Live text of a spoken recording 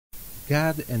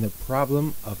God and the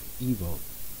problem of evil.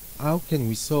 How can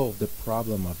we solve the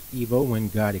problem of evil when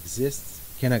God exists?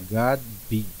 Can a God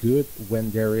be good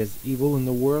when there is evil in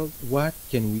the world? What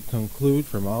can we conclude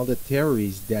from all the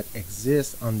theories that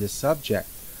exist on the subject?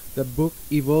 The book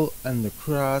Evil and the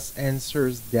Cross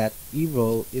answers that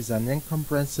evil is an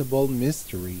incomprehensible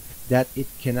mystery, that it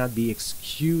cannot be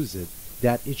excused,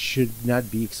 that it should not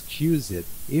be excused.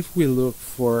 If we look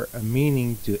for a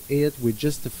meaning to it, we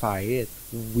justify it.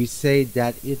 We say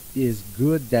that it is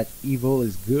good, that evil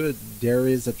is good. There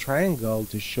is a triangle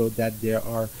to show that there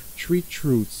are three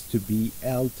truths to be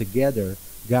held together.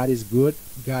 God is good,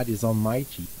 God is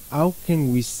almighty. How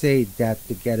can we say that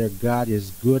together God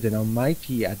is good and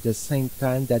almighty at the same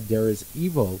time that there is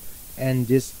evil? And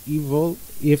this evil,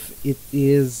 if it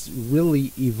is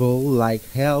really evil like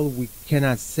hell, we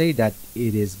cannot say that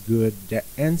it is good. The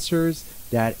answers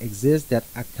that exist that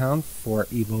account for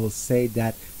evil say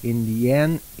that in the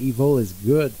end evil is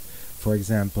good. For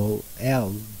example,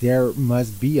 hell. There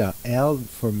must be a hell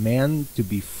for man to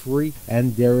be free,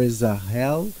 and there is a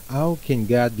hell. How can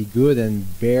God be good and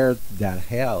bear that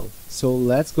hell? So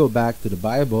let's go back to the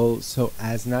Bible so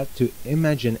as not to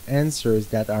imagine answers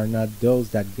that are not those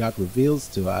that God reveals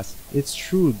to us. It's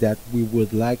true that we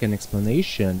would like an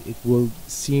explanation. It will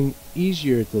seem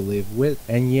easier to live with,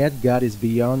 and yet God is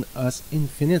beyond us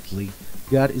infinitely.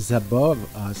 God is above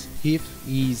us. If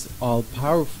He's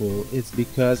all-powerful, it's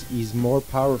because He's more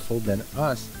powerful than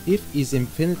us. If He's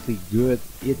infinitely good,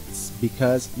 it's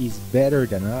because He's better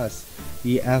than us.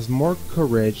 He has more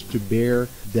courage to bear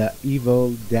the evil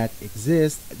that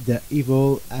exists. The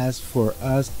evil, as for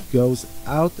us, goes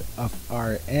out of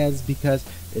our heads because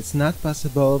it's not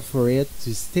possible for it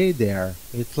to stay there.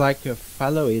 It's like a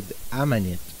phalloid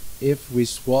amanite. If we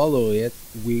swallow it,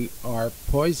 we are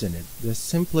poisoned. The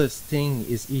simplest thing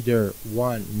is either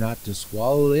 1. Not to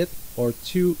swallow it, or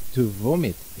 2. To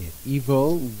vomit it.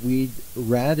 Evil, we'd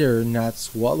rather not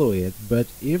swallow it, but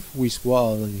if we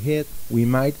swallow it, we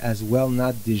might as well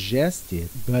not digest it,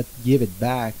 but give it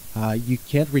back. You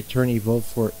can't return evil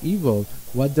for evil.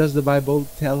 What does the Bible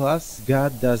tell us?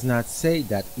 God does not say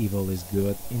that evil is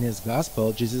good. In His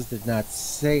Gospel, Jesus did not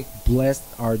say, "Blessed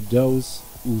are those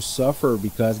who suffer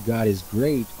because God is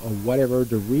great," or whatever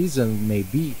the reason may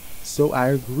be. So I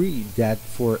agree that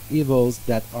for evils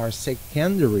that are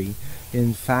secondary,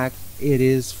 in fact, it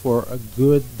is for a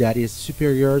good that is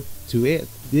superior to it.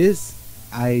 This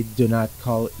I do not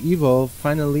call evil.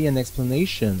 Finally, an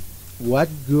explanation. What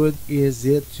good is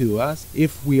it to us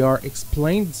if we are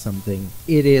explained something?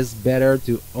 It is better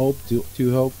to hope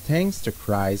thanks to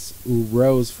Christ who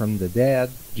rose from the dead.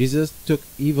 Jesus took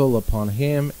evil upon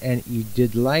Him, and He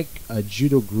did like a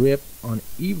judo grip on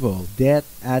evil. Death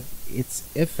had its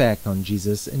effect on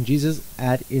Jesus, and Jesus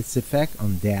had its effect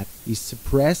on death. He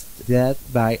suppressed death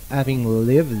by having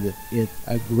lived it.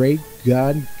 A great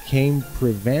God came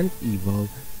prevent evil,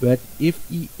 but if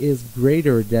He is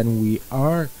greater than we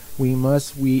are,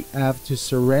 we have to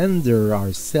surrender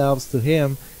ourselves to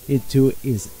Him, into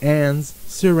His hands,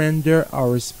 surrender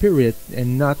our spirit,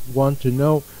 and not want to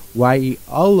know why He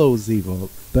allows evil,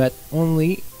 but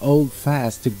only hold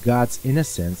fast to God's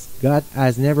innocence. God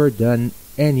has never done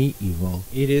any evil.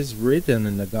 It is written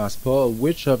in the Gospel,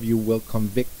 "Which of you will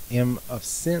convict him of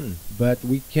sin?" But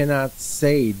we cannot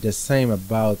say the same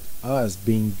about us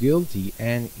being guilty,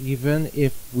 and even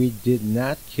if we did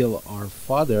not kill our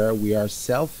father, we are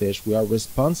selfish, we are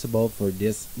responsible for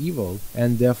this evil,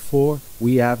 and therefore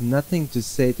we have nothing to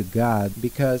say to God,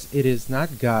 because it is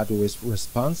not God who is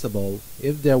responsible.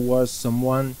 If there was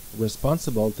someone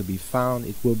responsible to be found,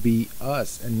 it will be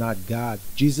us and not God.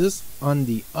 Jesus, on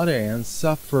the other hand,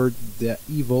 suffered the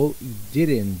evil He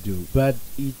didn't do, but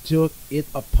He took it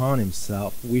upon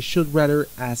Himself. We should rather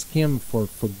ask Him for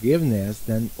forgiveness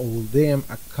than hold Him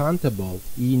accountable.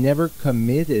 He never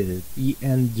committed it. He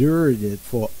endured it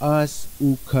for us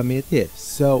who commit it.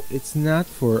 So it's not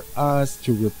for us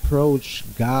to reproach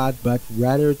God, but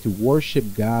rather to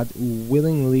worship God who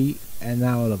willingly and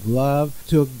out of love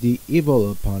took the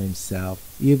evil upon Himself.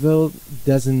 Evil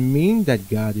doesn't mean that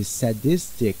God is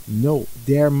sadistic. No,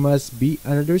 there must be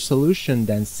another solution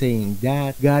than saying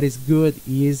that. God is good,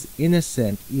 He is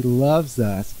innocent, He loves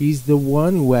us. He's the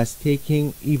one who has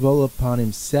taken evil upon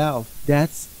Himself.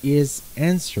 That's His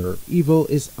answer. Evil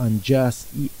is unjust.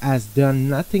 He has done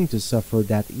nothing to suffer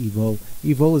that evil.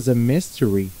 Evil is a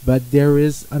mystery, but there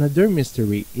is another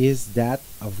mystery, is that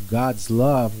of God's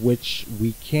love, which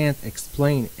we can't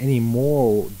explain any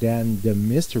more than the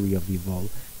mystery of evil,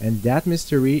 and that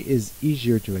mystery is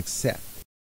easier to accept.